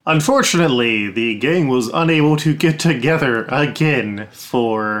Unfortunately, the gang was unable to get together again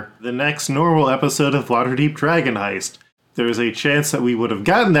for the next normal episode of Waterdeep Dragon Heist. There's a chance that we would have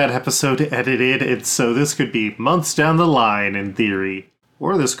gotten that episode edited, and so this could be months down the line in theory.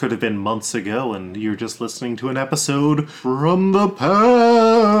 Or this could have been months ago and you're just listening to an episode from the past.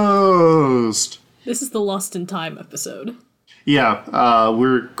 This is the Lost in Time episode. Yeah,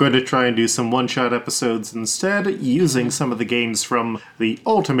 we're going to try and do some one-shot episodes instead, using some of the games from the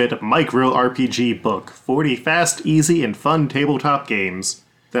Ultimate Micro RPG book, 40 fast, easy, and fun tabletop games,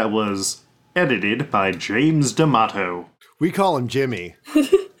 that was edited by James D'Amato. We call him Jimmy,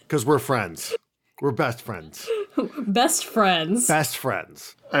 because we're friends. We're best friends. Best friends. Best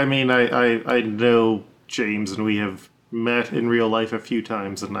friends. I mean, I know James, and we have met in real life a few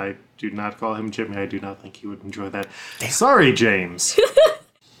times, and I do not call him Jimmy. I do not think he would enjoy that. Damn. Sorry, James.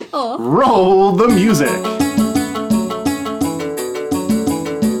 Roll the music.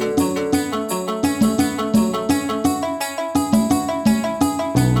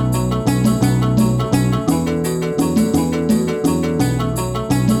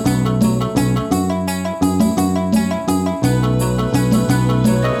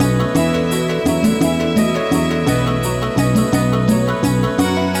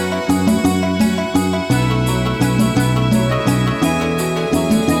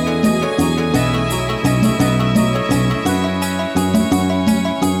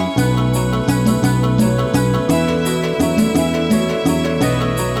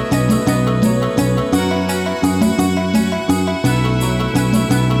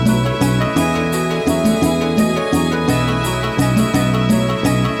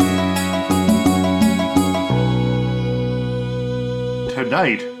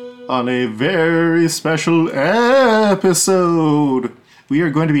 Tonight, on a very special episode, we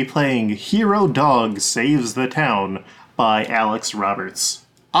are going to be playing Hero Dog Saves the Town by Alex Roberts.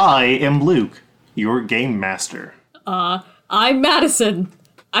 I am Luke, your game master. I'm Madison.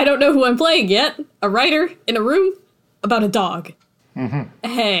 I don't know who I'm playing yet. A writer in a room about a dog. Mm-hmm.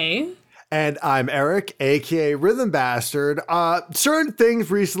 Hey. And I'm Eric, aka Rhythm Bastard. Certain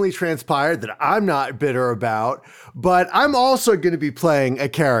things recently transpired that I'm not bitter about, but I'm also going to be playing a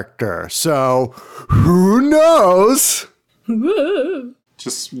character. So, who knows?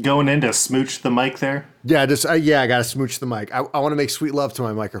 Just going in to smooch the mic there? Yeah, I gotta smooch the mic. I want to make sweet love to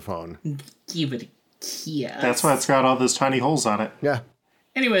my microphone. Give it a kiss. That's why it's got all those tiny holes on it. Yeah.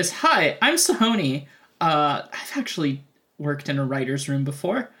 Anyways, hi, I'm Sahoni. I've actually worked in a writer's room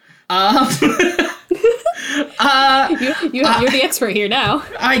before. You're the expert here now.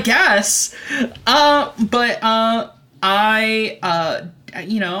 I guess. I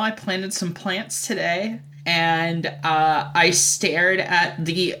planted some plants today, and I stared at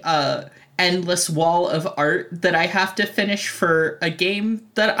the endless wall of art that I have to finish for a game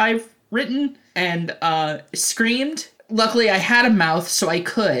that I've written, and screamed. Luckily, I had a mouth, so I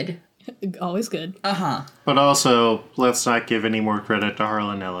could. Always good. Uh-huh. But also, let's not give any more credit to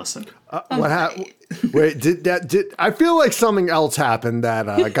Harlan Ellison. What happened? Wait, did I feel like something else happened that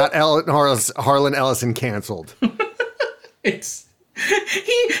got Harlan Ellison canceled.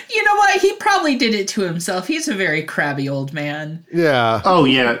 You know what? He probably did it to himself. He's a very crabby old man. Yeah. Oh,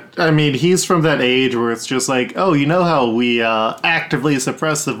 yeah. I mean, he's from that age where it's just like, oh, you know how we actively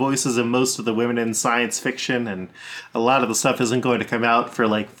suppress the voices of most of the women in science fiction, and a lot of the stuff isn't going to come out for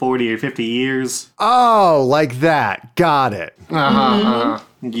like 40 or 50 years? Oh, like that. Got it.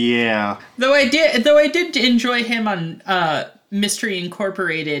 Yeah. Though I did enjoy him on Mystery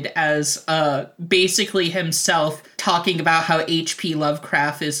Incorporated as basically himself talking about how H.P.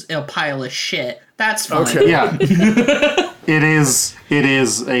 Lovecraft is a pile of shit. That's fun. Okay. Yeah. It is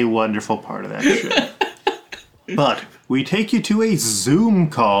a wonderful part of that shit. But we take you to a Zoom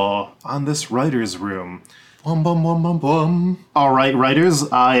call on this writer's room. Bum, bum, bum, bum, bum. All right,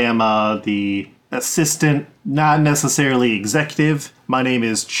 writers, I am the assistant, not necessarily executive. My name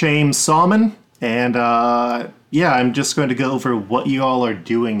is James Salmon, and I'm just going to go over what you all are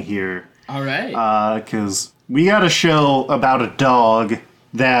doing here. All right. Because we got a show about a dog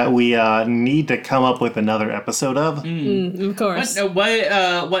that we need to come up with another episode of. Of course.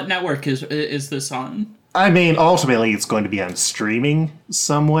 What network is this on? I mean, ultimately, it's going to be on streaming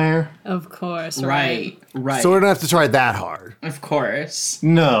somewhere. Of course, Right. So we don't have to try that hard. Of course.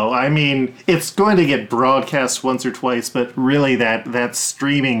 No, I mean, it's going to get broadcast once or twice, but really that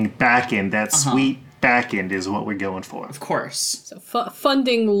streaming backend, that sweet backend is what we're going for. Of course. So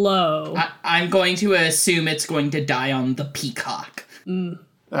funding low. I'm going to assume it's going to die on the Peacock.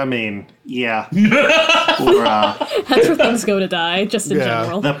 I mean, yeah. Or That's where things go to die, just in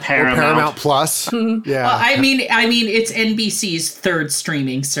general. the Or Paramount. Paramount Plus. Yeah. I mean, it's NBC's third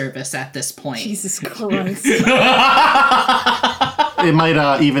streaming service at this point. Jesus Christ. It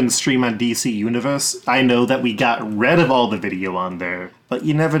might even stream on DC Universe. I know that we got rid of all the video on there, but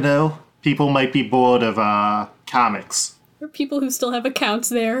you never know. People might be bored of comics. There are people who still have accounts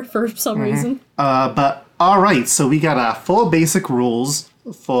there for some reason. But all right, so we got 4 basic rules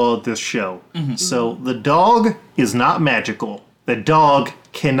for this show. So the dog is not magical. The dog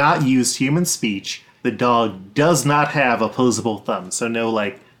cannot use human speech. The dog does not have opposable thumbs. So no,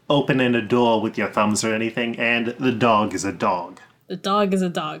 like, opening a door with your thumbs or anything. And the dog is a dog. The dog is a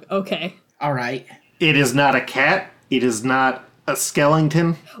dog. Okay. All right. It is not a cat. It is not a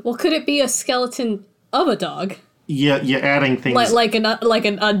skeleton. Well, could it be a skeleton of a dog? You're adding things. Like an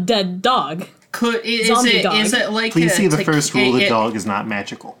undead dog? Zombie dog. Is it like Please a see the first rule: the it- dog is not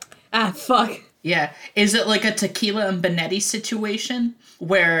magical. Ah, fuck. Yeah. Is it like a Tequila and Benetti situation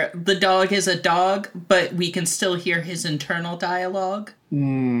where the dog is a dog, but we can still hear his internal dialogue?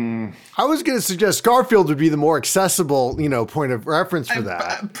 I was going to suggest Garfield would be the more accessible, point of reference for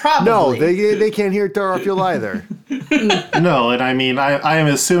that. Probably. No, they can't hear Garfield either. No, and I mean, I am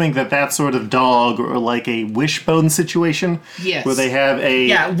assuming that sort of dog, or like a wishbone situation, Yes. where they have a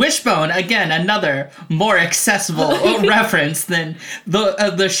Yeah, Wishbone, again, another more accessible reference than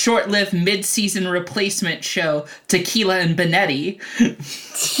the short-lived mid-season replacement show Tequila and Benetti.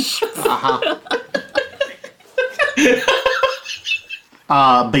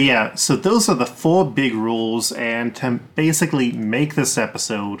 But yeah, so those are the 4 big rules, and to basically make this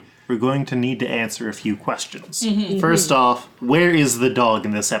episode, we're going to need to answer a few questions. First off, where is the dog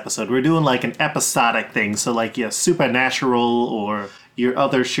in this episode? We're doing like an episodic thing, so like your Supernatural or your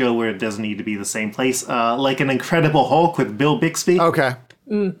other show where it doesn't need to be the same place, like an Incredible Hulk with Bill Bixby. Okay.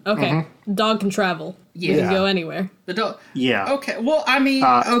 Okay. Dog can travel. You Yeah. can go anywhere. The dog. Yeah. Okay. Well, I mean,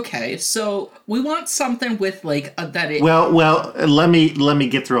 okay. So we want something with like that. Well, let me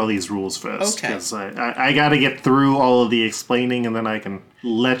get through all these rules first, Okay. because I got to get through all of the explaining, and then I can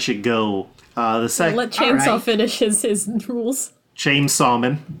let you go. The second, Let Chainsaw Alright. finish his rules.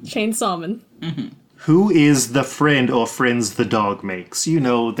 Chainsawman. Chainsaw. Who is the friend or friends the dog makes?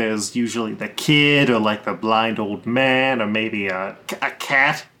 There's usually the kid, or like the blind old man, or maybe a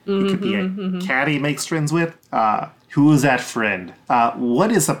cat. It could be a cat he makes friends with. Who is that friend?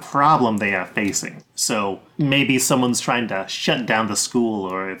 What is the problem they are facing? So maybe someone's trying to shut down the school,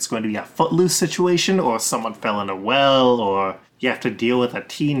 or it's going to be a footloose situation, or someone fell in a well, or you have to deal with a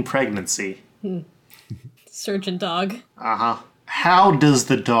teen pregnancy. Surgeon dog. How does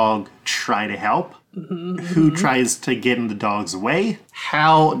the dog try to help? Who tries to get in the dog's way?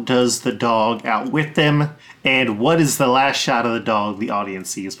 How does the dog outwit them? And what is the last shot of the dog the audience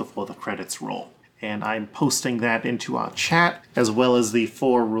sees before the credits roll? And I'm posting that into our chat, as well as the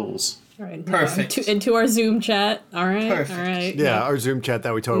 4 rules. All right. Perfect. Into our Zoom chat. All right. Perfect. All right. Yeah, our Zoom chat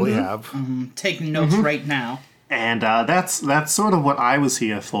that we totally have. Take notes right now. And that's sort of what I was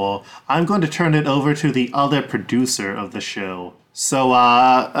here for. I'm going to turn it over to the other producer of the show. So,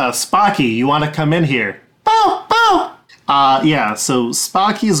 Sparky, you want to come in here? Bow, bow! Yeah, so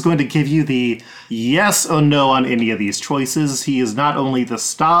Sparky is going to give you the yes or no on any of these choices. He is not only the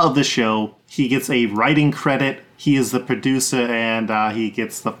star of the show, he gets a writing credit, he is the producer, and he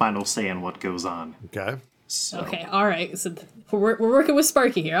gets the final say in what goes on. Okay. So, Okay. All right. So we're working with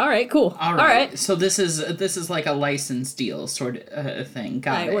Sparky here. All right. Cool. All right. So this is like a license deal sort of thing.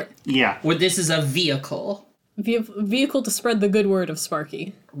 Got All right, it. yeah. Well, this is a vehicle. Vehicle to spread the good word of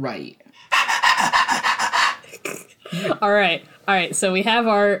Sparky. Right. All right. All right. So we have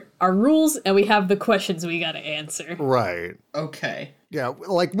our rules and we have the questions we got to answer. Right. Okay. Yeah,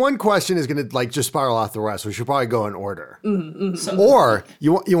 like one question is going to like just spiral off the rest. We should probably go in order. So, Or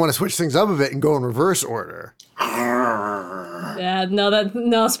you want to switch things up a bit and go in reverse order. Yeah.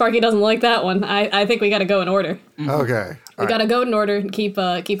 No. Sparky doesn't like that one. I think we got to go in order. Okay. We got to go in order and keep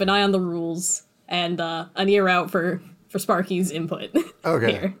an eye on the rules and an ear out for Sparky's input.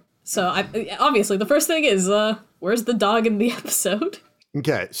 Okay. Here. So obviously the first thing is where's the dog in the episode?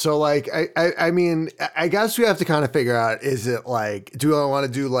 Okay, so like I mean I guess we have to kind of figure out, is it like, do I want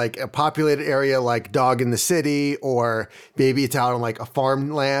to do like a populated area like dog in the city, or maybe it's out on like a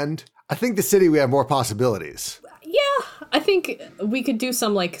farmland? I think the city we have more possibilities. Yeah, I think we could do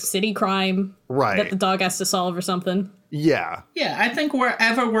some like city crime Right. that the dog has to solve or something. Yeah. yeah, I think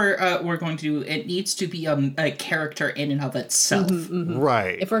wherever we're going to do, it needs to be a character in and of itself.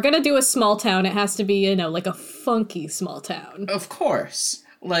 Right. If we're gonna do a small town, it has to be like a funky small town. Of course.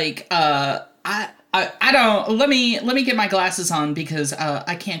 Like, I I don't. Let me get my glasses on because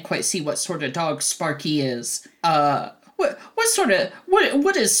I can't quite see what sort of dog Sparky is. What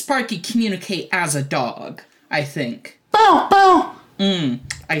does Sparky communicate as a dog? I think. Bow, bow.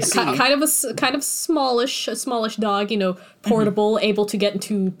 I see. Kind of smallish, a smallish dog, you know, portable, able to get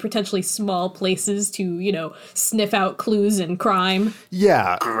into potentially small places to, you know, sniff out clues and crime.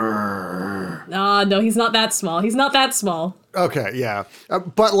 Yeah. No, he's not that small. He's not that small. Okay, yeah.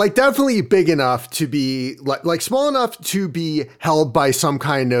 But like definitely big enough to be like small enough to be held by some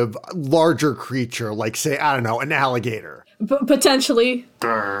kind of larger creature, like say, I don't know, an alligator. Potentially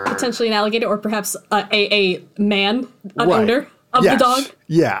an alligator, or perhaps a man, an Right. owner of Yes. the dog.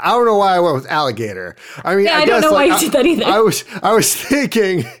 Yeah, I don't know why I went with alligator. I mean, Yeah, I I don't guess, know why like, you did that either. I was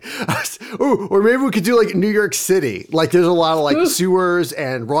thinking, or maybe we could do like New York City. Like, there's a lot of like sewers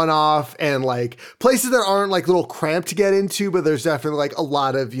and runoff and like places that aren't like little cramped to get into, but there's definitely like a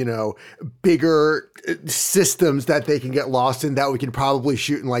lot of, you know, bigger systems that they can get lost in that we can probably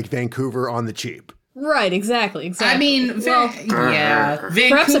shoot in like Vancouver on the cheap. Right, exactly. I mean, yeah,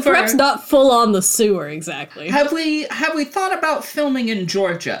 Vancouver. Perhaps not full on the sewer, exactly. Have we thought about filming in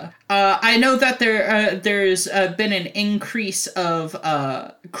Georgia? I know that there's been an increase of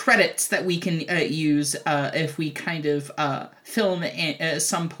credits that we can use if we kind of film in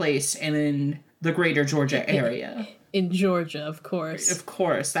someplace in the greater Georgia area. In Georgia, of course. Of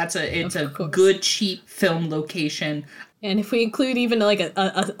course, it's a course. good, cheap film location. And if we include even like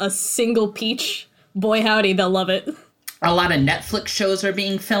a single peach, boy howdy, they'll love it. A lot of Netflix shows are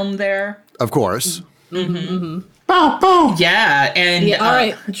being filmed there. Of course. Bow, bow. Yeah, and Yeah, all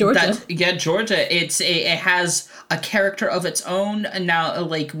right, Georgia. Georgia. It has a character of its own. Now,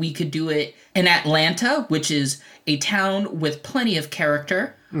 like we could do it in Atlanta, which is a town with plenty of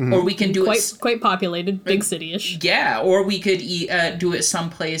character, or we can do Quite populated, big city-ish. yeah, or we could do it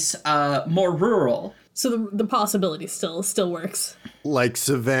someplace more rural. So the possibility still works. Like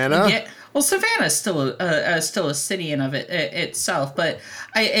Savannah. Yeah, well, Savannah's still a city in of itself, but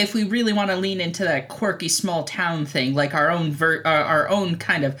if we really want to lean into that quirky small town thing, like our own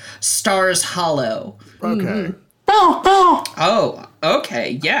kind of Stars Hollow. Okay. Bow, bow. Oh,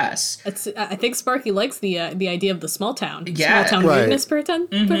 okay, yes. I think Sparky likes the idea of the small town. Yeah. Small town Right. weirdness,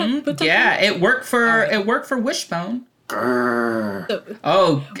 potentially. Yeah, it worked for Wishbone. We're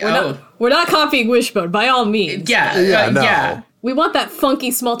not copying Wishbone by all means. Yeah, Yeah, no. yeah. We want that funky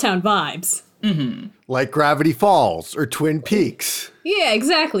small town vibes. Like Gravity Falls or Twin Peaks. Yeah,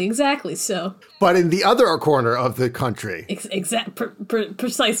 exactly. So But in the other corner of the country.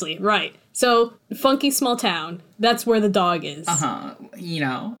 precisely right. So funky small town. That's where the dog is. You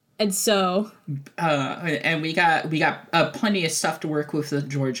know, And so and we got plenty of stuff to work with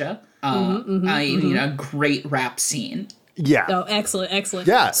Georgia. You know, great rap scene. Yeah. oh, excellent.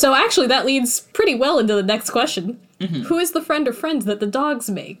 Yeah. So actually, that leads pretty well into the next question. Who is the friend or friends that the dogs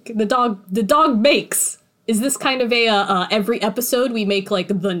make? The dog makes. Is this kind of a every episode we make like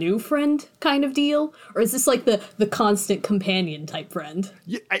the new friend kind of deal, or is this like the constant companion type friend?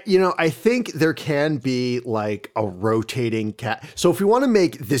 You know, I think there can be like a rotating cat. So if we want to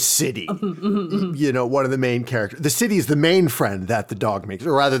make the city, you know, one of the main characters, the city is the main friend that the dog makes,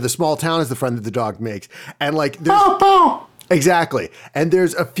 or rather the small town is the friend that the dog makes. And like, there's, Bow, bow. exactly. And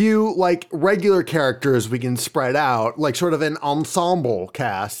there's a few like regular characters we can spread out, like sort of an ensemble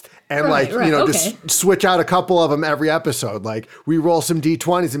cast. And Right, like, you know, okay. just switch out a couple of them every episode. Like we roll some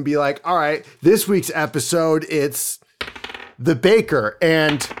D20s and be like, all right, this week's episode, it's the baker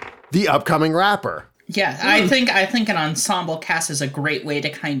and the upcoming rapper. Yeah, I think an ensemble cast is a great way to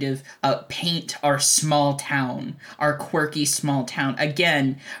kind of paint our small town, our quirky small town.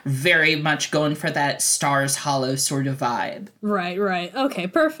 Again, very much going for that Stars Hollow sort of vibe, Right. Okay,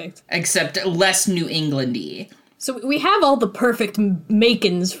 perfect. except less New England-y. So we have all the perfect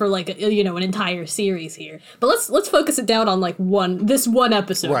makings for like an entire series here, but let's focus it down on like this one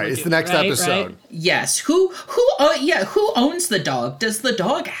episode. Right, we're it's the doing, next right? episode. Right? Yes, who owns the dog? Does the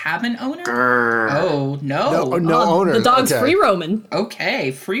dog have an owner? Oh no, No owner. The dog's Okay. free roaming.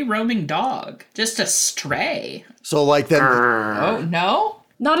 Okay, free roaming dog, just a stray. So like then, Oh no.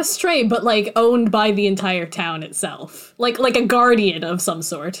 Not a stray, but like owned by the entire town itself, like a guardian of some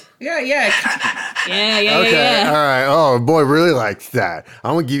sort. Yeah. Yeah. okay, all right. Oh boy, really liked that.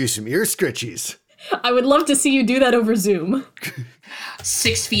 I'm gonna give you some ear scritchies. I would love to see you do that over Zoom.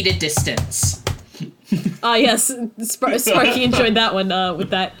 6 feet of distance. Yes, Sparky enjoyed that one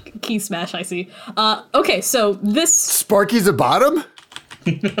with that key smash. I see. Okay, so this Sparky's a bottom.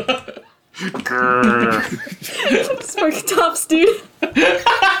 Sparky tops, dude.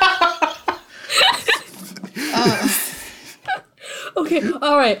 Okay,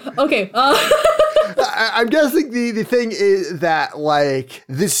 all right, okay. I'm guessing the thing is that like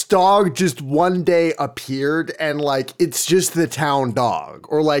this dog just one day appeared and like it's just the town dog,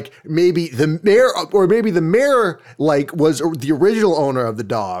 or like maybe the mayor like was the original owner of the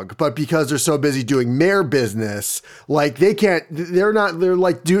dog, but because they're so busy doing mayor business, like they're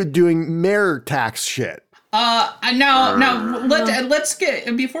like doing mayor tax shit. No. Let's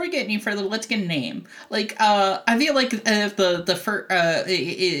get, before we get any further, let's get a name. Like, I feel like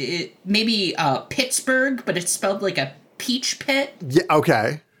maybe Pittsburgh, but it's spelled like a peach pit. Yeah.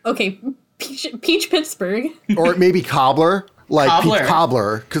 Okay. Okay, Peach Pittsburgh. Or maybe Cobbler, like Cobbler. Peach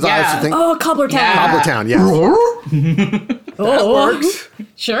Cobbler, because I Yeah. also think Oh, Cobbler Town. Yeah. Cobbler Town. Yeah. Oh, Works.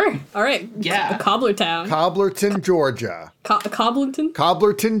 sure. All right. Yeah. Cobbler Town. Cobblerton, Georgia. Cobblington?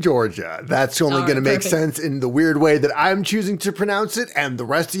 Cobblerton, Georgia. That's only All going to right, make perfect. sense in the weird way that I'm choosing to pronounce it, and the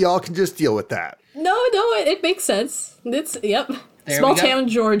rest of y'all can just deal with that. No, it makes sense. It's, yep. There Small we go. town,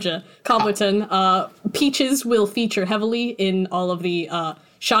 Georgia. Cobblerton. Peaches will feature heavily in all of the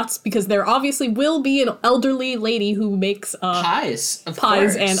shots because there obviously will be an elderly lady who makes Pies, of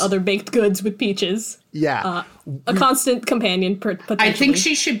pies course. and other baked goods with peaches. Yeah. A constant companion, potentially. I think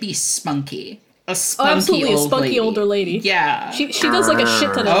she should be spunky. A Oh, spunky absolutely, a old spunky lady. older lady. Yeah. She does like a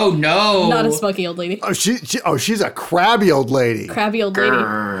shit ton of. Oh no. Not a spunky old lady. She's a crabby old lady. Crabby old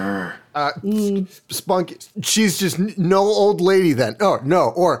lady. Spunky. She's just no old lady then. Oh, no.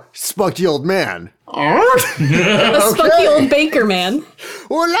 Or spunky old man. A spunky old baker man.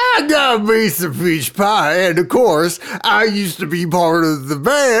 Well, I got me some peach pie, and of course, I used to be part of the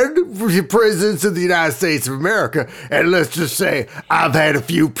band for the presidents of the United States of America, and let's just say I've had a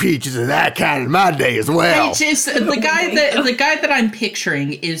few peaches of that kind in my day as well. I just the guy that I'm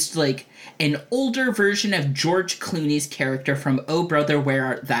picturing is like an older version of George Clooney's character from Oh Brother, Where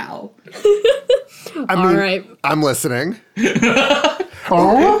Art Thou? I mean, All right. I'm listening.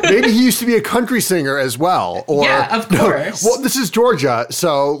 Maybe he used to be a country singer as well. Or, Yeah, of course. Well, this is Georgia,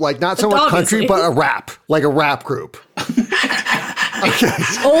 so like not so much country, Obviously. but a rap, like a rap group. Okay.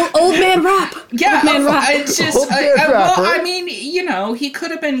 Old man rap. Yeah, Old man rap. it's just Old man well, rapper. I mean, you know, he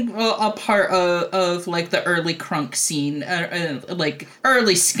could have been a part of like the early crunk scene, like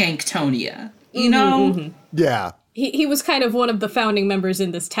early Skanktonia. You know, Yeah. He was kind of one of the founding members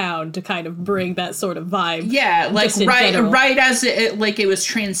in this town to kind of bring that sort of vibe. yeah, like Just in general. right as it was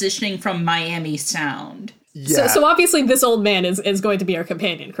transitioning from Miami sound. Yeah. So obviously this old man is going to be our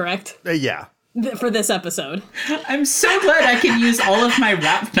companion, correct? Yeah. For this episode. I'm so glad I can use all of my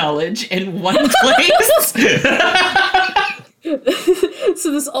rap knowledge in one place.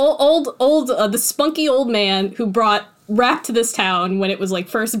 So this the spunky old man who brought rap to this town when it was like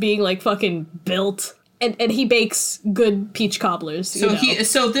first being like fucking built. And he bakes good peach cobblers. So you know.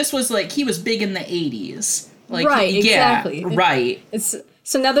 so this was like he was big in the 80s. Like Right, yeah, exactly. right.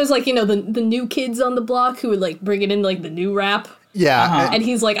 So now there's like, you know, the new kids on the block who would like bring it in like the new rap. Yeah. And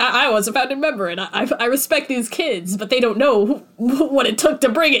he's like, I was a founding member, and I respect these kids, but they don't know what it took to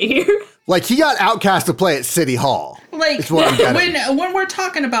bring it here. Like he got outcast to play at City Hall. Like It's what I'm getting. when we're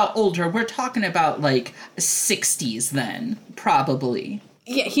talking about older, we're talking about like 60s then, probably.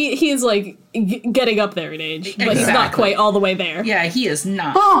 Yeah, he is like getting up there in age, but he's not Exactly. quite all the way there. Yeah, he is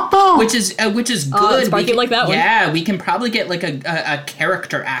not. Which is good. Sparky We can- like that one. Yeah, we can probably get like a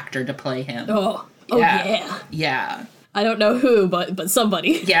character actor to play him. Oh Yeah. yeah. Yeah. I don't know who, but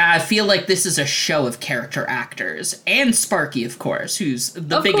somebody. Yeah, I feel like this is a show of character actors. And Sparky, of course, who's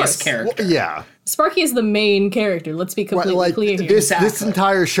the Of biggest course. character. Yeah. Sparky is the main character. Let's be completely Like clear here. this Exactly.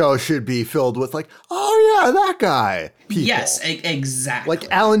 entire show should be filled with like, oh yeah, that guy. People. Yes, exactly. Like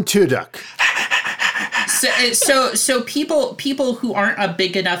Alan Tudyk. So people who aren't a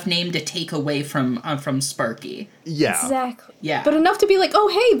big enough name to take away from Sparky. Yeah. Exactly. Yeah. But enough to be like, oh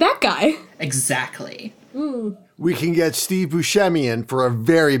hey, that guy. Exactly. We can get Steve Buscemi in for a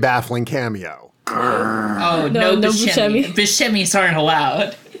very baffling cameo. Oh, no Buscemi. Buscemi. Buscemis aren't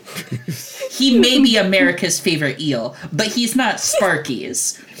allowed. He may be America's favorite eel, but he's not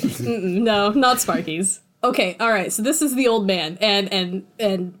Sparky's. No, not Sparky's. Okay, all right. So this is the old man, and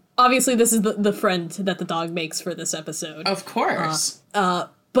obviously this is the friend that the dog makes for this episode. Of course.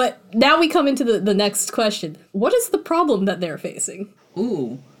 But now we come into the next question. What is the problem that they're facing?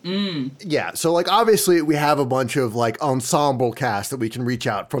 Ooh. Yeah, so like obviously we have a bunch of like ensemble cast that we can reach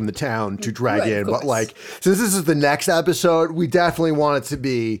out from the town to drag Right, in, of but course. like since this is the next episode, we definitely want it to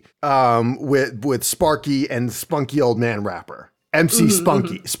be with Sparky and Spunky Old Man Rapper. MC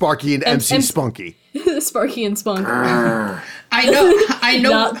Spunky. Sparky and MC Spunky. Sparky and Spunk. I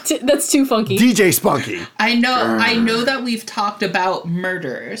know That's too funky. DJ Spunky. I know that we've talked about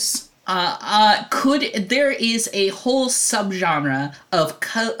murders There is a whole subgenre of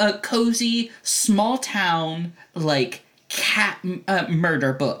cozy, small town, like, cat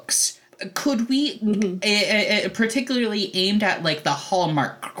murder books. Could we, particularly aimed at, like, the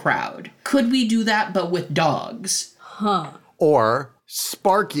Hallmark crowd, could we do that but with dogs? Or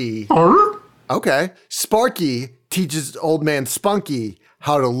Sparky. Okay. Sparky teaches old man Spunky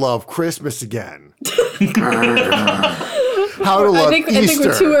how to love Christmas again. How to love Easter. I think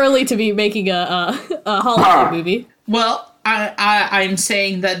we're too early to be making a holiday movie. Well, I'm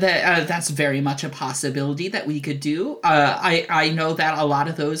saying that that's very much a possibility that we could do. I know that a lot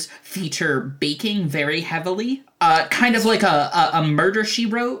of those feature baking very heavily, kind of like a Murder, She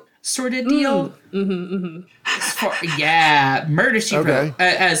Wrote sort of deal. Murder, She Wrote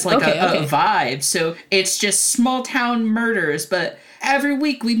as like a vibe. So it's just small town murders, but every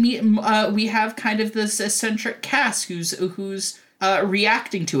week we meet. We have kind of this eccentric cast who's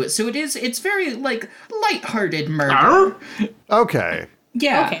reacting to it. So it's very like lighthearted murder. Okay.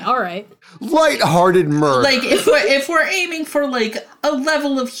 Yeah. Okay. All right. Lighthearted murder. Like if we're aiming for like a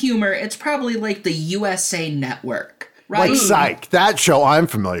level of humor, it's probably like the USA Network, right? Like Psych. That show I'm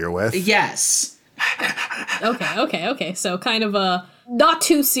familiar with. Yes. Okay. So kind of not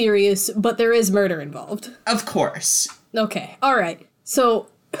too serious, but there is murder involved. Of course. Okay. All right. So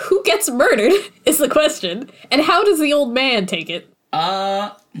who gets murdered is the question, and how does the old man take it?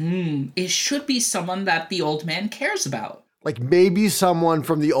 It should be someone that the old man cares about. Like maybe someone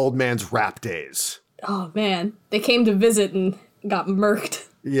from the old man's rap days. Oh man, they came to visit and got murked.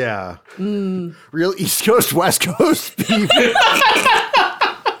 Yeah. Real East Coast, West Coast beef.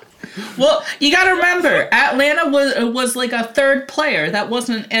 Well, you gotta remember, Atlanta was like a third player that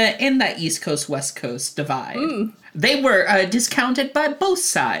wasn't in that East Coast, West Coast divide. They were discounted by both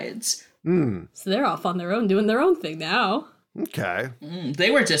sides. So they're off on their own, doing their own thing now. Okay.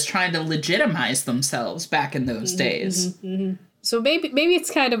 They were just trying to legitimize themselves back in those days. So maybe it's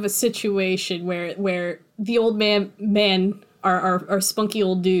kind of a situation where the old man, our spunky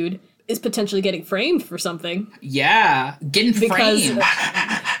old dude, is potentially getting framed for something. Yeah, getting framed.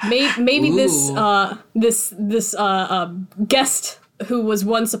 Maybe this guest who was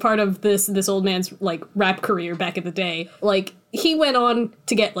once a part of this old man's like rap career back in the day, like he went on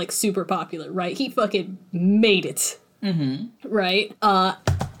to get like super popular, right? He fucking made it. Right? And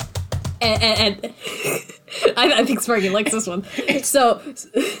I think Sparky likes this one. So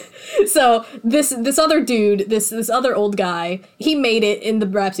this other dude, this other old guy, he made it in the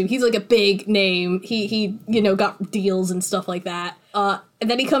rap scene. He's like a big name. He got deals and stuff like that. And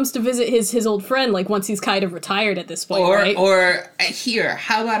then he comes to visit his old friend, like once he's kind of retired at this point, right? Or here,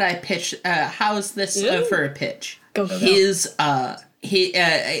 how about I pitch? How's this for a pitch? Go. The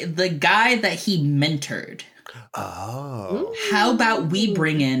guy that he mentored. Oh. How about we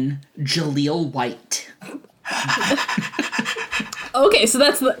bring in Jaleel White? Okay, so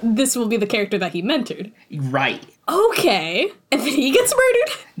this will be the character that he mentored. Right. Okay, and then he gets murdered?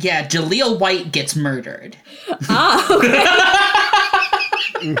 Yeah, Jaleel White gets murdered.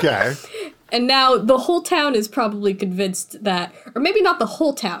 Okay. And now the whole town is probably convinced that, or maybe not the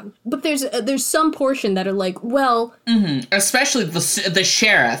whole town, but there's some portion that are like, well, especially the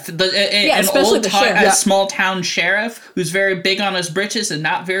sheriff, especially the sheriff. Small town sheriff who's very big on his britches and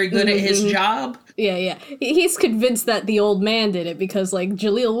not very good at his job. Yeah. He's convinced that the old man did it because, like,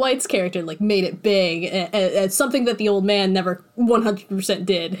 Jaleel White's character, like, made it big. It's something that the old man never 100%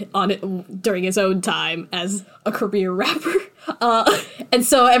 did on it during his own time as a career rapper. And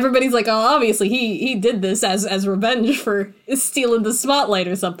so everybody's like, oh, obviously he did this as revenge for stealing the spotlight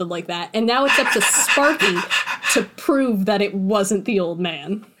or something like that. And now it's up to Sparky to prove that it wasn't the old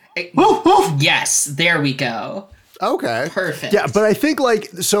man. Yes, there we go. Okay. Perfect. Yeah, but I think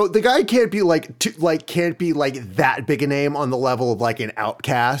so the guy can't be can't be that big a name on the level of like an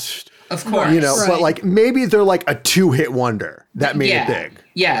Outcast. Of course. Right. But like maybe they're like a 2-hit wonder that made it big.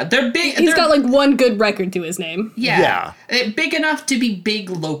 Yeah, they're big. He's got like one good record to his name. Yeah. Big enough to be big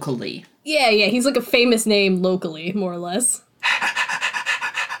locally. Yeah, he's like a famous name locally, more or less.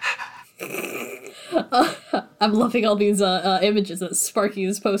 I'm loving all these images that Sparky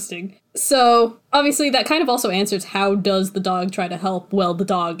is posting. So, obviously, that kind of also answers how does the dog try to help? Well, the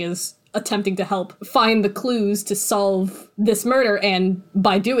dog is attempting to help find the clues to solve this murder, and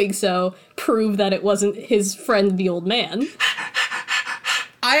by doing so, prove that it wasn't his friend, the old man.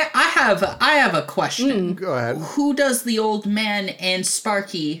 I have a question. Go ahead. Who does the old man and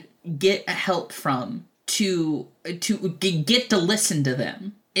Sparky get help from to get to listen to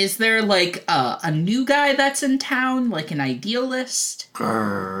them? Is there like a new guy that's in town, like an idealist?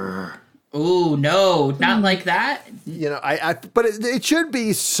 Ooh, no, not like that. You know, but it should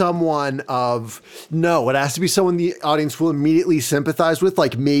be someone it has to be someone the audience will immediately sympathize with,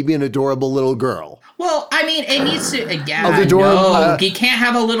 like maybe an adorable little girl. Well, I mean, it needs to, again, adorable, you can't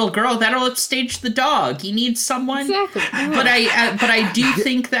have a little girl. That'll upstage the dog. You need someone. Exactly. But I do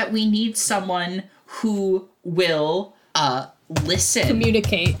think that we need someone who will listen.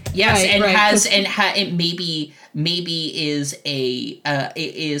 Communicate. Yes, Right, and maybe is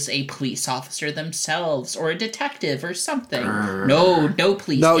a police officer themselves or a detective or something. No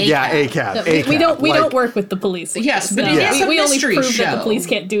police. No, ACAB. ACAB. We don't Like, work with the police. Yes, but it is a we only mystery prove that show. the police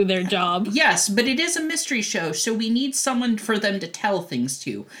can't do their job. Yes, but it is a mystery show, so we need someone for them to tell things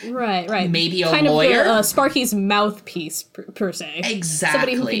to. Right. Maybe a kind lawyer? of Sparky's mouthpiece per se. Exactly.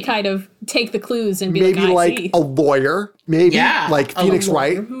 Somebody who can kind of take the clues and be maybe like, I like see. a lawyer. Maybe Yeah, like a Phoenix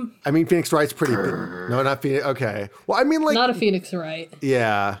Wright. lawyer. I mean, Phoenix Wright's pretty big. No, not Phoenix. Okay. Well, I mean, like, Not a Phoenix Wright.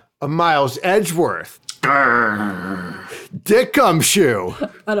 yeah, a Miles Edgeworth. Dick Gumshoe.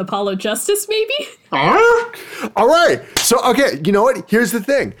 An Apollo Justice, maybe? All right. So, okay, you know what? Here's the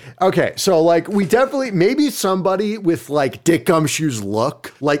thing. Okay, so like we definitely maybe somebody with like Dick Gumshoe's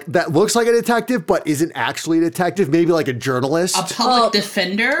look, like that looks like a detective but isn't actually a detective. Maybe like a journalist. A public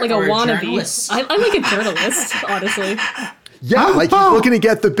defender, Like or a wannabe. journalist. I like a journalist, honestly. Yeah, like he's looking to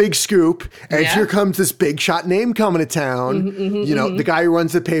get the big scoop, and Yeah. here comes this big shot name coming to town. You know, the guy who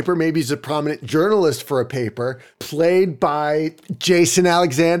runs the paper, maybe he's a prominent journalist for a paper, played by Jason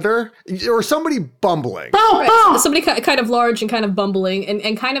Alexander or somebody bumbling. Right. Somebody kind of large and kind of bumbling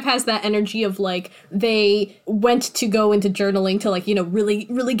and kind of has that energy of like they went to go into journaling to like, you know, really,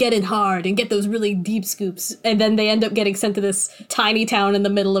 really get in hard and get those really deep scoops. And then they end up getting sent to this tiny town in the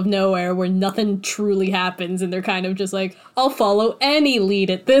middle of nowhere where nothing truly happens. And they're kind of just like, I'll follow any lead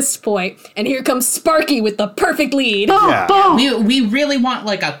at this point. And here comes Sparky with the perfect lead. Yeah. We really want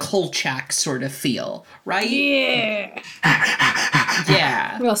like a Kolchak sort of feel, right? Yeah.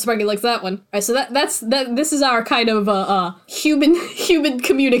 Yeah. Well, Sparky likes that one. All right, so this is our kind of human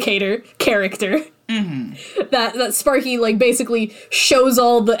communicator character. That Sparky like basically shows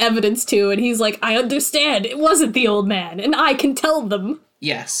all the evidence to, and he's like, I understand, it wasn't the old man, and I can tell them.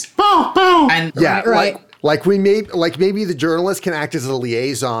 Yes. And Yeah, Right. Like maybe the journalist can act as a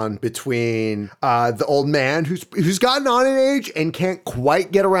liaison between the old man who's gotten on in age and can't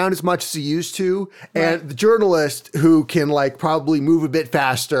quite get around as much as he used to, and the journalist who can like probably move a bit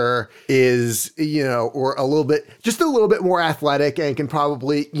faster is, you know, or a little bit more athletic and can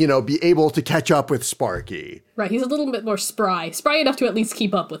probably, you know, be able to catch up with Sparky. Right, he's a little bit more spry enough to at least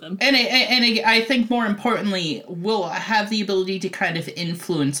keep up with him. And I think more importantly, we'll have the ability to kind of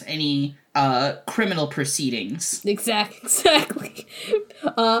influence any criminal proceedings. Exactly.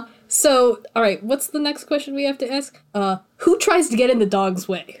 So, all right, what's the next question we have to ask? Who tries to get in the dog's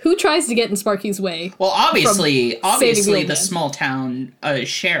way? Who tries to get in Sparky's way? Well, obviously saving the old the man. small town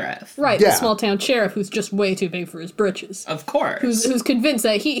sheriff. Right, Yeah. the small town sheriff who's just way too big for his britches. Of course. Who's convinced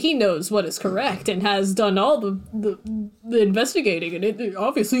that he knows what is correct and has done all the investigating, and it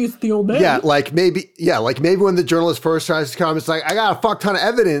obviously it's the old man. Yeah, like maybe when the journalist first tries to come, it's like, I got a fuck ton of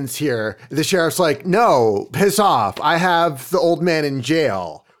evidence here. The sheriff's like, no, piss off. I have the old man in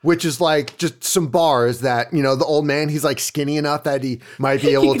jail. Which is like just some bars that, you know, the old man, he's like skinny enough that he might be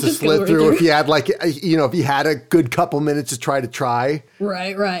able could to just go slip right through through. if he had like, you know, if he had a good couple minutes to try.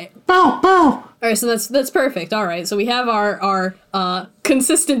 Right. All right, so that's perfect. All right, so we have our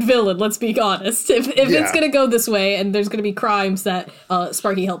consistent villain. Let's be honest. If Yeah. it's gonna go this way, and there's gonna be crimes that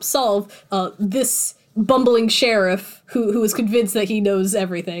Sparky helps solve, this bumbling sheriff who is convinced that he knows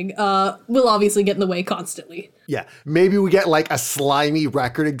everything will obviously get in the way constantly. Yeah, maybe we get like a slimy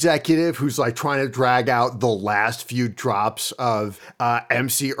record executive who's like trying to drag out the last few drops of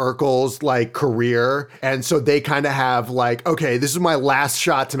MC Urkel's like career. And so they kind of have like, okay, this is my last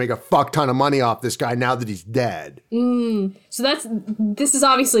shot to make a fuck ton of money off this guy now that he's dead. So this is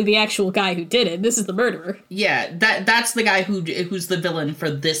obviously the actual guy who did it. This is the murderer. Yeah, that's the guy who's the villain for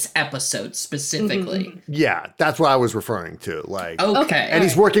this episode specifically. Yeah, that's what I was referring to. Like, Okay. and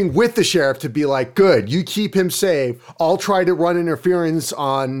he's working with the sheriff to be like, good, you keep him safe. I'll try to run interference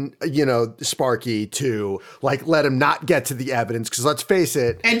on, you know, Sparky to like let him not get to the evidence. Because let's face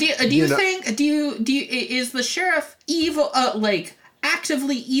it. And do you think is the sheriff evil, like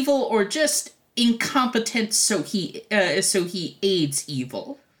actively evil, or just incompetent so he aids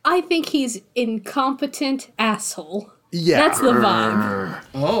evil? I think he's incompetent asshole. Yeah. That's the vibe.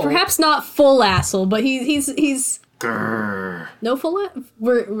 Oh. Perhaps not full asshole, but he's Grr. No Follette?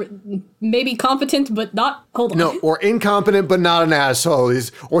 We're maybe competent, but not. Hold on. No, or incompetent but not an asshole.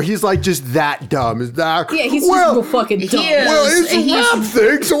 He's like just that dumb. Is that? Yeah, he's well, just real fucking dumb. is. well, it's a He's- rap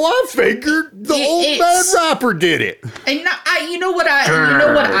thing, so I figured the old man it's- rapper did it. And you know what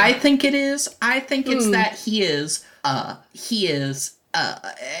I think it is? I think it's that he is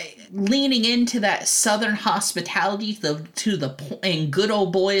leaning into that Southern hospitality to the and good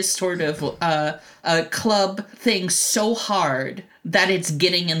old boys sort of club thing so hard that it's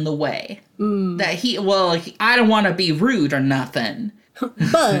getting in the way. That I don't want to be rude or nothing.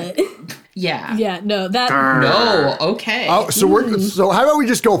 But Yeah. yeah, no, that No. Okay. Oh, so how about we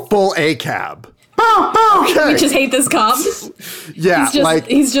just go full ACAB? Okay. we just hate this cop. Yeah,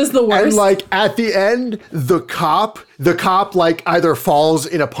 He's just the worst. and like at the end, the cop like either falls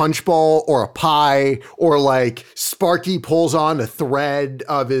in a punch bowl or a pie, or like Sparky pulls on a thread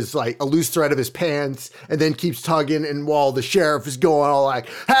of his a loose thread of his pants and then keeps tugging, and while the sheriff is going all like,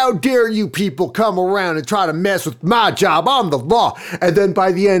 how dare you people come around and try to mess with my job, I'm the law. And then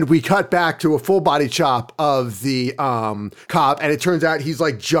by the end we cut back to a full body chop of the cop, and it turns out he's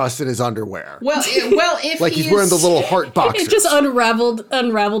like just in his underwear. Well, if Like he's wearing the little heart boxers. it just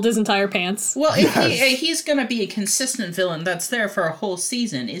unraveled his entire pants. Well, if he's gonna be a consistent villain that's there for a whole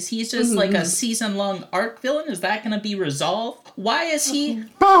season, is he just like a season-long arc villain? Is that gonna be resolved? Why is he?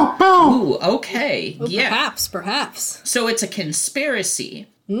 Ooh, okay, yeah. Perhaps. So it's a conspiracy.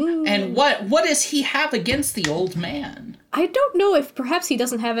 And what does he have against the old man? I don't know if perhaps he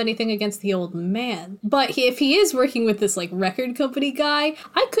doesn't have anything against the old man, but if he is working with this record company guy,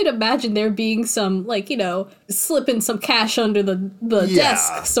 I could imagine there being some slipping some cash under the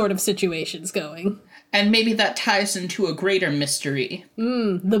desk sort of situations going. And maybe that ties into a greater mystery.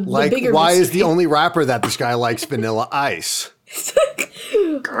 The Like, bigger why is mystery. the only rapper that this guy likes Vanilla Ice?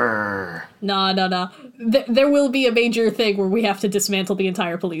 Grr. Nah. There will be a major thing where we have to dismantle the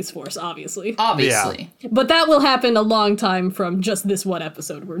entire police force, obviously. Obviously. But that will happen a long time from just this one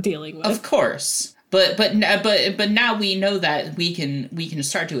episode we're dealing with. Of course. But now we know that we can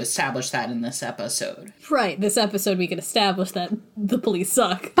start to establish that in this episode. Right, this episode we can establish that the police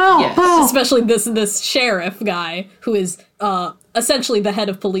suck. Yes. Especially this sheriff guy who is essentially the head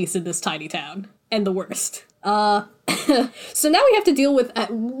of police in this tiny town and the worst. So now we have to deal with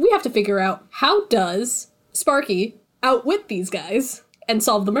we have to figure out, how does Sparky outwit these guys and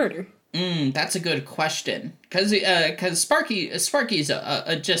solve the murder? That's a good question. Because Sparky's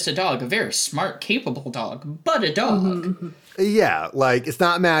just a dog, a very smart, capable dog, but a dog. Yeah, like it's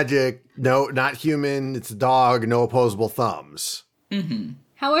not magic, no, not human, it's a dog, no opposable thumbs.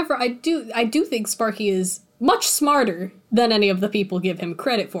 However, I do think Sparky is much smarter than any of the people give him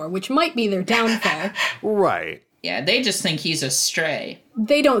credit for, which might be their downfall. Right. Yeah, they just think he's a stray.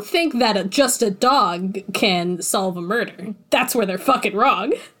 They don't think that just a dog can solve a murder. That's where they're fucking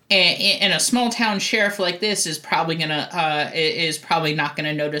wrong. And a small town sheriff like this is probably not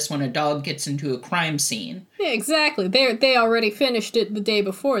gonna notice when a dog gets into a crime scene. Yeah, exactly. They already finished it the day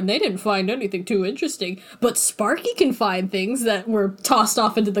before, and they didn't find anything too interesting. But Sparky can find things that were tossed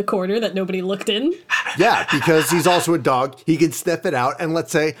off into the corner that nobody looked in. Yeah, because he's also a dog. He can sniff it out, and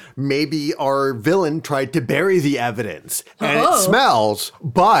let's say maybe our villain tried to bury the evidence, and it smells,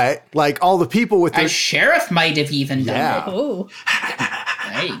 but like all the people with A their sheriff might have even done Yeah. it. Oh.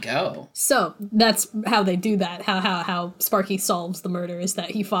 There you go. So that's how they do that. How Sparky solves the murder is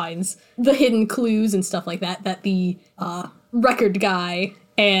that he finds the hidden clues and stuff like that the record guy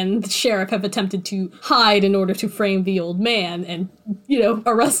and the sheriff have attempted to hide in order to frame the old man and,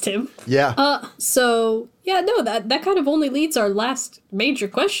 arrest him. yeah. So yeah, no, that kind of only leads our last major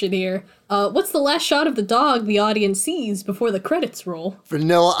question here. What's the last shot of the dog the audience sees before the credits roll?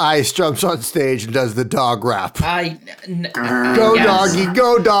 Vanilla Ice jumps on stage and does the dog rap. Go Yes. doggy,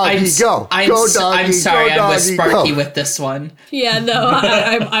 go doggy, go. Go doggy, I'm sorry, go I'm with doggy, Sparky go. with this one. Yeah, no,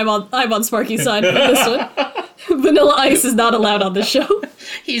 I'm on Sparky's side with this one. Vanilla Ice is not allowed on the show.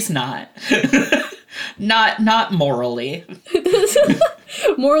 He's not. Not morally.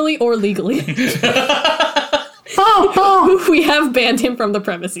 Morally or legally. We have banned him from the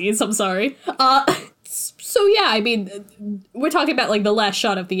premises, I'm sorry. So yeah, I mean, we're talking about the last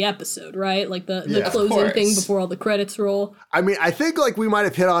shot of the episode, right? Like the Of closing course. thing before all the credits roll. I mean, I think we might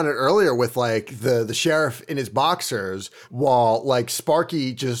have hit on it earlier with the sheriff in his boxers while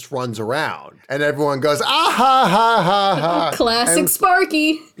Sparky just runs around and everyone goes, ah ha ha ha ha. Classic And-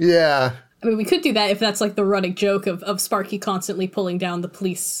 Sparky! Yeah. I mean, we could do that if that's the running joke of Sparky constantly pulling down the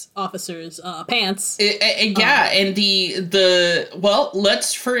police officer's pants. Yeah, and well,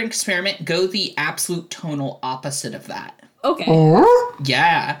 let's for an experiment go the absolute tonal opposite of that. Okay.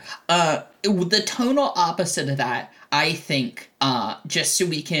 Yeah. The tonal opposite of that, I think, just so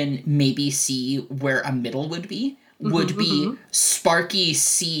we can maybe see where a middle would be, would be Sparky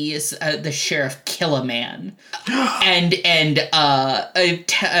sees the sheriff kill a man, and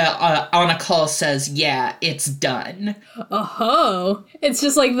on a call says, "Yeah, it's done." Oh, it's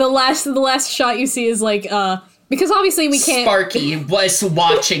just like the last shot you see is like because obviously we can't. Sparky was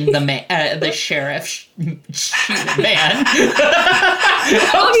watching the sheriff shoot a man.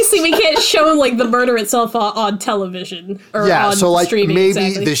 Obviously, we can't show like the murder itself on television or on so like streaming. maybe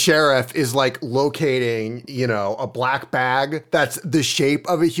exactly. the sheriff is like locating, a black bag that's the shape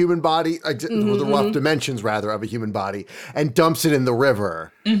of a human body, the rough dimensions rather of a human body, and dumps it in the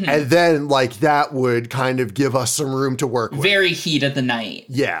river, and then like that would kind of give us some room to work with. Very heat of the night.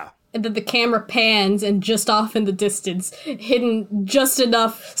 Yeah. And then the camera pans, and just off in the distance, hidden just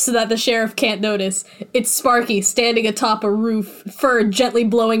enough so that the sheriff can't notice, it's Sparky standing atop a roof, fur gently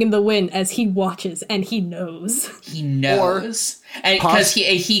blowing in the wind as he watches, and he knows. He knows. And because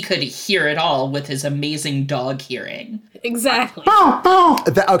he could hear it all with his amazing dog hearing. Exactly.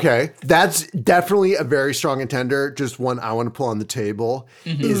 Okay, that's definitely a very strong contender. Just one I want to pull on the table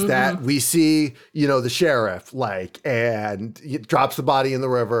is that we see, the sheriff, and he drops the body in the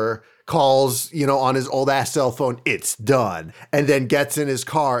river, calls, on his old ass cell phone, it's done, and then gets in his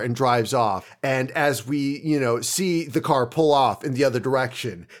car and drives off. And as we, see the car pull off in the other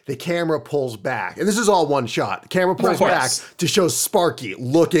direction, the camera pulls back. And this is all one shot. The camera pulls back to show Sparky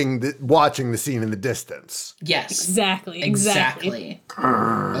watching the scene in the distance. Yes. Exactly.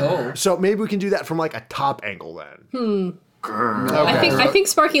 Oh. So maybe we can do that from like a top angle then. Okay. I think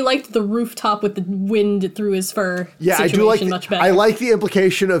Sparky liked the rooftop with the wind through his fur. Yeah, I situation do like. much better. I like the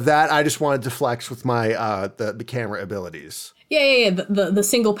implication of that. I just wanted to flex with my the camera abilities. Yeah. The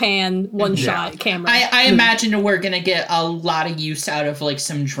single pan, one shot camera. I imagine we're gonna get a lot of use out of like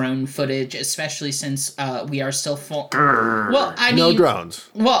some drone footage, especially since we are still full. Well, I mean, No drones.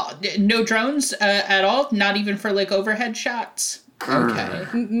 Well, no drones at all. Not even for like overhead shots. Okay.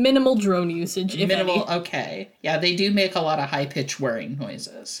 Minimal drone usage, if Minimal. any. Okay. Yeah, they do make a lot of high pitched whirring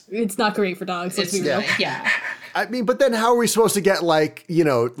noises. It's not great for dogs. Let's be real. Yeah. I mean, but then how are we supposed to get an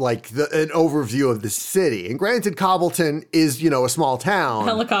overview of the city? And granted, Cobbleton is, a small town.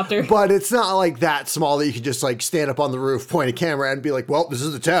 Helicopter. But it's not like that small that you can just like stand up on the roof, point a camera and be like, well, this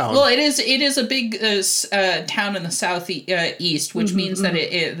is the town. Well, it is a big town in the southeast, which means that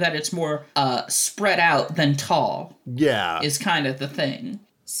it's more spread out than tall. Yeah. Is kind of the thing.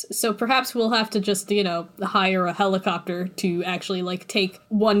 So perhaps we'll have to just, hire a helicopter to actually, take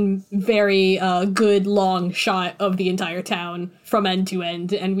one very good long shot of the entire town from end to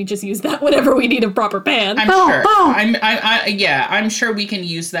end, and we just use that whenever we need a proper pan. I'm sure. I'm sure we can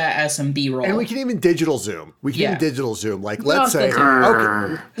use that as some B-roll. And we can even digital zoom. Like, let's say,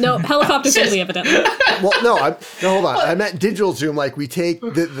 okay. No, helicopters only, evidently. Well, hold on. I meant digital zoom. Like we take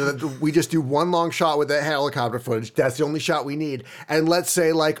we just do one long shot with that helicopter footage. That's the only shot we need. And let's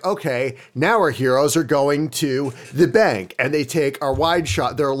say okay, now our heroes are going to the bank, and they take our wide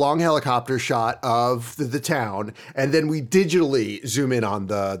shot, their long helicopter shot of the town, and then we digitally zoom in on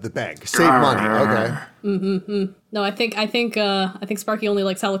the bank. Save money. Okay. No, I think Sparky only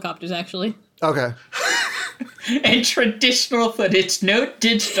likes helicopters, actually. Okay. And traditional footage, no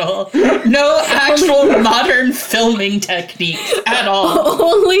digital, no actual modern filming techniques at all.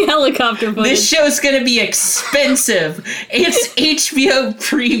 Only helicopter footage. This show's gonna be expensive. It's HBO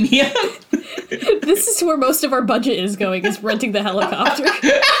Premium. This is where most of our budget is going, is renting the helicopter.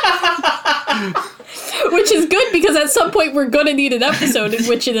 Which is good, because at some point we're gonna need an episode in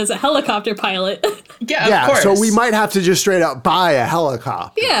which it is a helicopter pilot. Yeah, of course. So we might have to just straight up buy a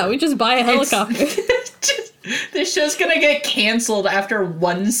helicopter. Yeah, we just buy a helicopter. This show's gonna get canceled after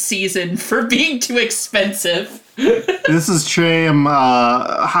one season for being too expensive. This is Trey. I'm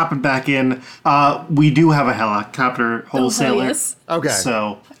hopping back in. We do have a helicopter wholesaler. Yes. Okay.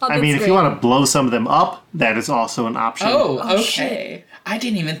 So, that's if great. you want to blow some of them up, that is also an option. Oh, okay. Shit. I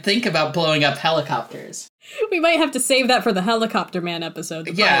didn't even think about blowing up helicopters. We might have to save that for the Helicopter Man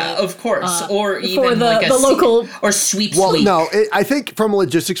episode. Yeah, pilot. of course. Or even for the like a local. or sweep. Well, no, I think from a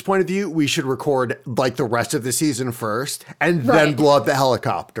logistics point of view, we should record the rest of the season first and then Right. blow up the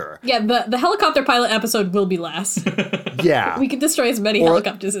helicopter. Yeah, the helicopter pilot episode will be last. Yeah. We can destroy as many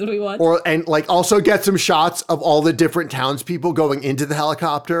helicopters as we want. And also get some shots of all the different townspeople going into the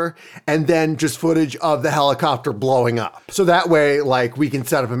helicopter, and then just footage of the helicopter blowing up. So that way, we can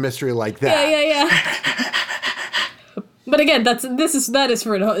set up a mystery like that. Yeah. But again, that is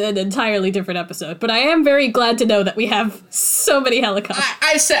for an entirely different episode. But I am very glad to know that we have So many helicopters.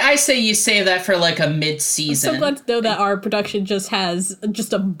 I say you save that for like a So mid-season. glad to know that our production just has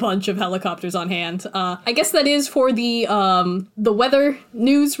just a bunch of helicopters on hand. I guess that is for the weather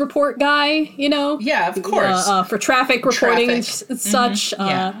news report guy, you know? Yeah, of course. For traffic reporting and Traffic. such.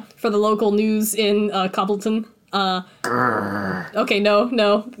 yeah. For the local news in Cobbleton. Okay,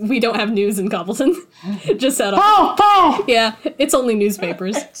 no, we don't have news in Cobbleton. Just set up. Yeah, it's only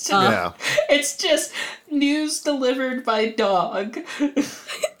newspapers. Yeah. It's just news delivered by dog.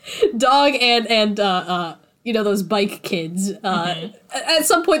 Dog and you know, those bike kids. At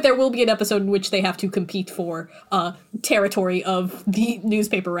some point there will be an episode in which they have to compete for territory of the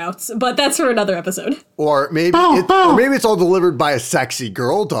newspaper routes, but that's for another episode. Or maybe it's all delivered by a sexy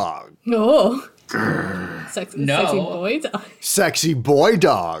girl dog. Oh. Sexy No. boy dog. Sexy boy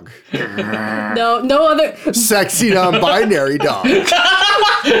dog. No other. Sexy non-binary dog. There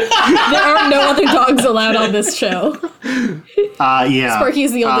are no other dogs allowed on this show. Yeah. Sparky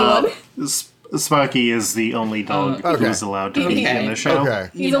is the only one. Sparky is the only dog Okay. who's allowed to be Okay. in the show. Okay.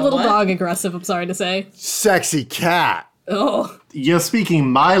 He's know a little what? dog aggressive, I'm sorry to say. Sexy cat. Oh. You're speaking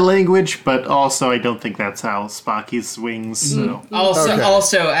my language, but also I don't think that's how Sparky swings. So.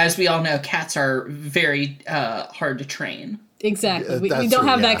 Also, as we all know, cats are very hard to train. Exactly. We that's don't true,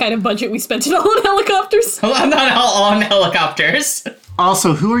 have yeah. that kind of budget. We spent it all on helicopters. I'm not all on helicopters.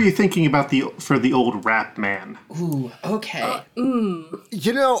 Also, who are you thinking about for the old rap man? Ooh, okay.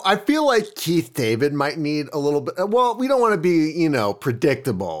 You know, I feel like Keith David might need a little bit. Well, we don't want to be,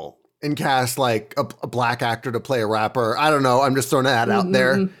 predictable and cast like a black actor to play a rapper. I don't know. I'm just throwing that out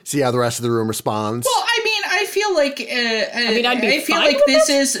there. See how the rest of the room responds. Well, I mean, I feel like I'd be I feel fine like with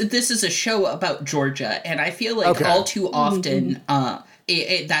this is a show about Georgia, and I feel like Okay. all too often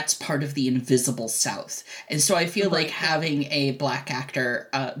that's part of the invisible South, and so I feel like having a black actor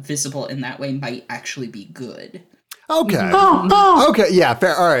visible in that way might actually be good. Okay. Okay. Yeah.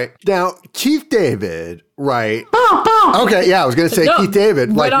 Fair. All right. Now, Keith David, right? Okay. Yeah. I was going to say No, Keith David.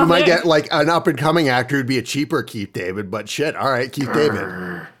 right Like, we off might there. get like an up and coming actor who'd be a cheaper Keith David, but shit. All right. Keith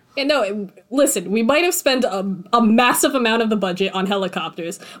David. And no, listen, we might have spent a massive amount of the budget on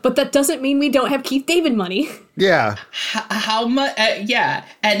helicopters, but that doesn't mean we don't have Keith David money. Yeah. How much? Yeah,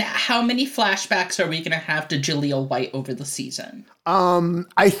 and how many flashbacks are we gonna have to Jaleel White over the season?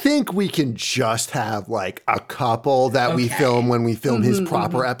 I think we can just have like a couple that we Okay. film when we film his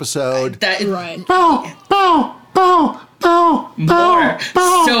proper episode. That Right. more,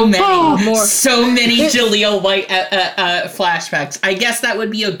 so many, More. so many Jaleel White flashbacks. I guess that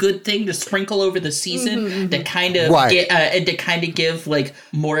would be a good thing to sprinkle over the season to kind of Right. give like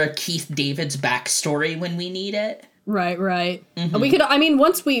more Keith David's backstory when we need it. Right. We could, I mean,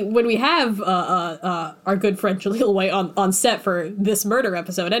 when we have our good friend Jaleel White on set for this murder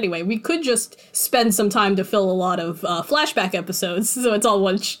episode anyway, we could just spend some time to fill a lot of flashback episodes, so it's all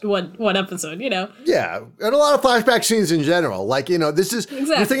one episode, you know? Yeah. And a lot of flashback scenes in general. Like, this is,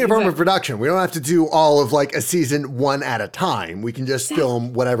 you're thinking from a exactly. production. We don't have to do all of like a season one at a time. We can just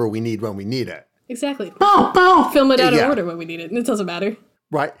film whatever we need when we need it. Exactly. Film it out Yeah. of order when we need it, and it doesn't matter.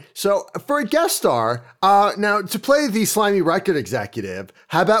 Right. So for a guest star, now to play the slimy record executive,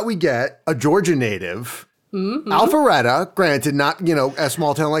 how about we get a Georgia native, Alpharetta, granted not, a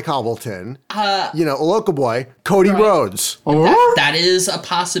small town like Cobbleton, a local boy, Cody Rhodes. That is a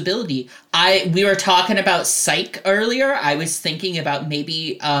possibility. We were talking about Psych earlier. I was thinking about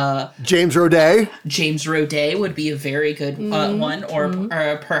maybe James Roday. James Roday would be a very good one,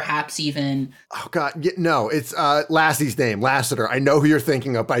 or perhaps even Oh, God. No, it's Lassie's name, Lassiter. I know who you're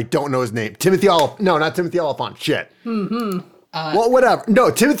thinking of, but I don't know his name. No, not Timothy Oliphant. Shit. Well, whatever. No,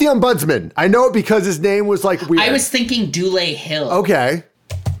 Timothy Ombudsman. I know it because his name was like weird. I was thinking Dule Hill. Okay.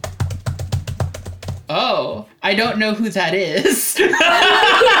 Oh, I don't know who that is.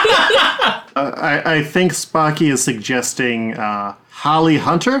 I think Sparky is suggesting Holly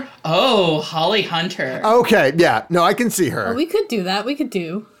Hunter. Oh, Holly Hunter. Okay. Yeah. No, I can see her. We could do that. We could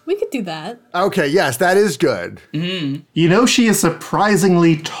do that. Okay. Yes, that is good. She is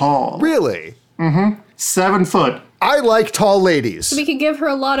surprisingly tall. Really? 7 foot. I like tall ladies. We could give her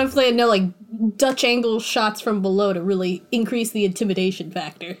a lot of like Dutch angle shots from below to really increase the intimidation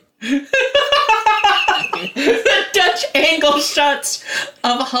factor. The Dutch angle shots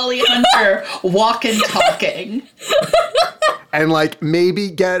of Holly Hunter walking, talking. And like maybe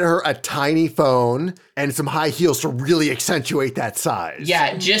get her a tiny phone and some high heels to really accentuate that size.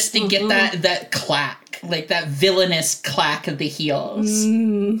 Yeah, just to get that clack. like that villainous clack of the heels.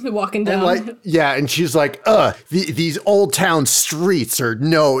 Walking down. And and she's like, these old town streets are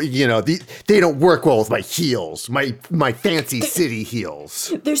they don't work well with my heels, my fancy city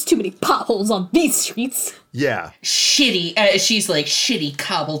heels. There's too many potholes on these streets. Yeah. Shitty, she's like, shitty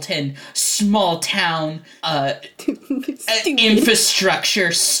Cobbleton, small town,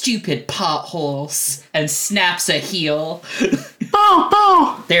 infrastructure, stupid potholes, and snaps a heel.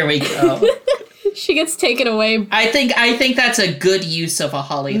 There we go. She gets taken away. I think that's a good use of a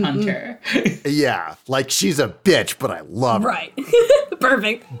Holly Hunter. Yeah, like she's a bitch, but I love her. Right.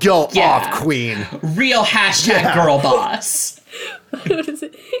 Perfect. Go Yeah. off, queen. Real hashtag girl boss. What is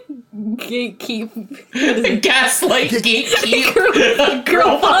it? Gatekeep. What is it? Gaslight gatekeep.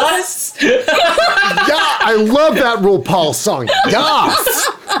 Girl boss. Yeah, I love that RuPaul song. Yes.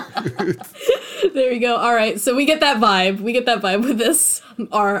 There you go. All right, so we get that vibe. We get that vibe with this.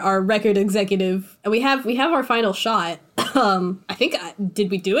 Our record executive, and we have our final shot. I think did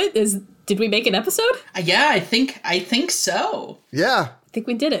we do it? Did we make an episode? Yeah, I think so. Yeah. I think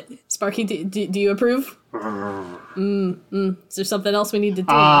we did it. Sparky, do you approve? Is there something else we need to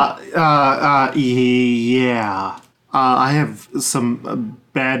do? Yeah. I have some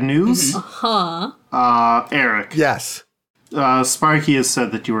bad news. Eric. Yes. Sparky has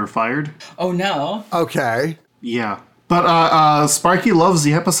said that you were fired. Oh no. Okay. Yeah. But Sparky loves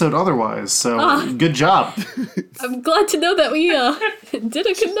the episode otherwise, so good job. I'm glad to know that we did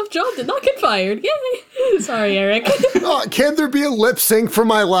a good enough job to not get fired. Yay! Sorry, Eric. Oh, can there be a lip sync for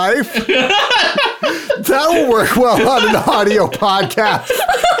my life? That'll work well on an audio podcast.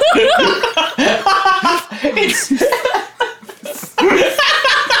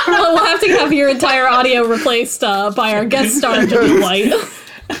 Well, we'll have to have your entire audio replaced by our guest star, Jimmy White.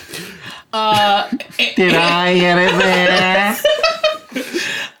 Did I get it there?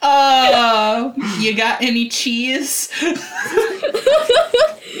 You got any cheese?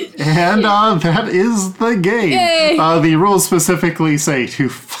 And that is the game. Yay. The rules specifically say to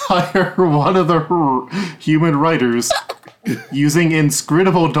fire one of the human writers using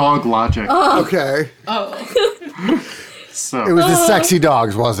inscrutable dog logic. Okay. So It was the sexy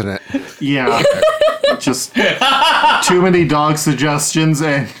dogs, wasn't it? yeah, just too many dog suggestions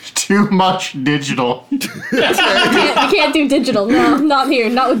and too much digital. You can't do digital. No, not here.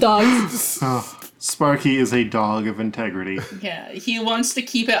 Not with dogs. Sparky is a dog of integrity. Yeah, he wants to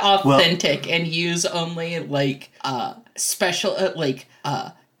keep it authentic and use only special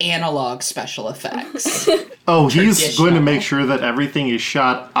analog special effects. Oh, he's going to Traditional. make sure that everything is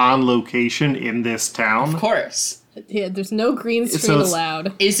shot on location in this town. Of course. Yeah, there's no green screen So it's-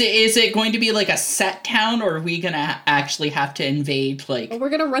 allowed. Is it going to be like a set town, or are we gonna actually have to invade We're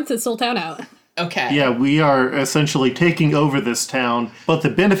gonna rent this whole town out. Okay. Yeah, we are essentially taking over this town, but the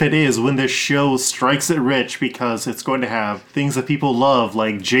benefit is when this show strikes it rich because it's going to have things that people love,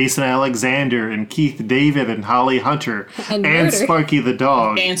 like Jason Alexander and Keith David and Holly Hunter And murder. Sparky the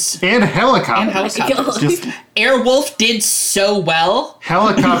dog And helicopters. And helicopters. Just Airwolf did so well.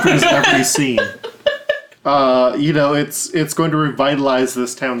 helicopters every scene. It's going to revitalize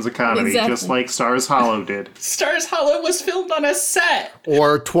this town's economy, Exactly. just like Stars Hollow did. Stars Hollow was filmed on a set.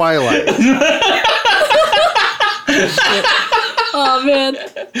 Or Twilight. Oh man.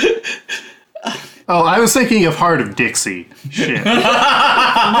 Oh, I was thinking of Heart of Dixie. Shit.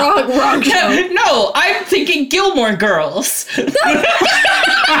 Wrong show. No, I'm thinking Gilmore Girls. If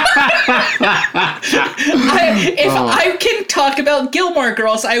I can talk about Gilmore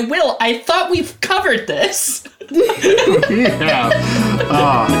Girls, I will. I thought we've covered this. Yeah.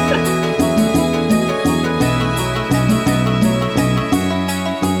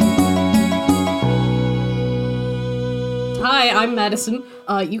 Hi, I'm Madison.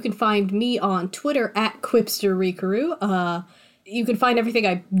 You can find me on Twitter at QuipsterRikaru. You can find everything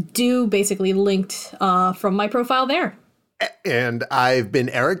I do basically linked from my profile there. And I've been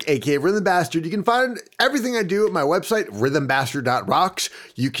Eric, aka Rhythm Bastard. You can find everything I do at my website, rhythmbastard.rocks.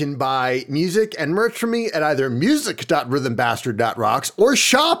 You can buy music and merch from me at either music.rhythmbastard.rocks or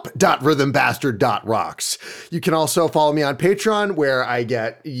shop.rhythmbastard.rocks. You can also follow me on Patreon, where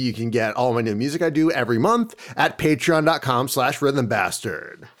you can get all my new music I do every month at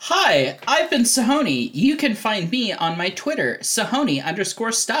patreon.com/rhythmbastard. Hi, I've been Sahoni. You can find me on my Twitter,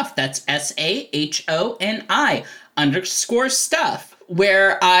 Sahoni_stuff. That's SAHONI_stuff,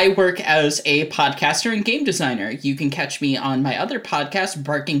 where I work as a podcaster and game designer. You can catch me on my other podcast,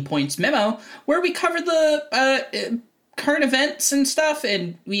 Barking Points Memo, where we cover current events and stuff,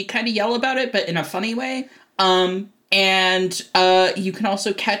 and we kind of yell about it, but in a funny way. And you can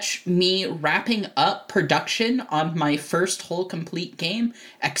also catch me wrapping up production on my first whole complete game,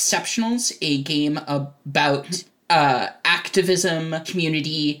 Exceptionals, a game about activism,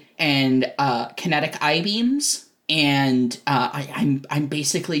 community, and kinetic I-beams. And I'm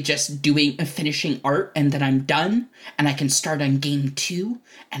basically just finishing art, and then I'm done, and I can start on game 2,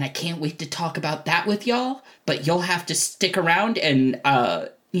 and I can't wait to talk about that with y'all. But you'll have to stick around and I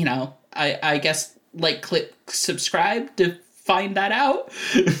guess click subscribe to find that out.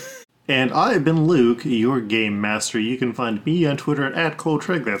 And I've been Luke, your game master. You can find me on Twitter at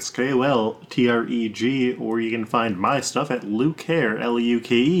Koltreg, that's KOLTREG, or you can find my stuff at lukeherr,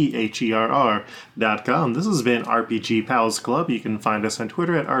 LUKEHERR.com. This has been RPG Pals Club. You can find us on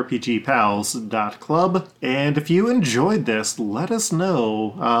Twitter at rpgpals.club. And if you enjoyed this, let us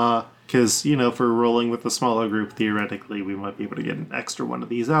know, because, if we're rolling with a smaller group, theoretically, we might be able to get an extra one of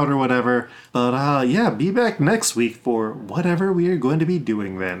these out or whatever. But, be back next week for whatever we are going to be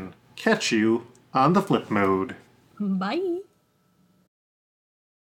doing then. Catch you on the flip mode. Bye.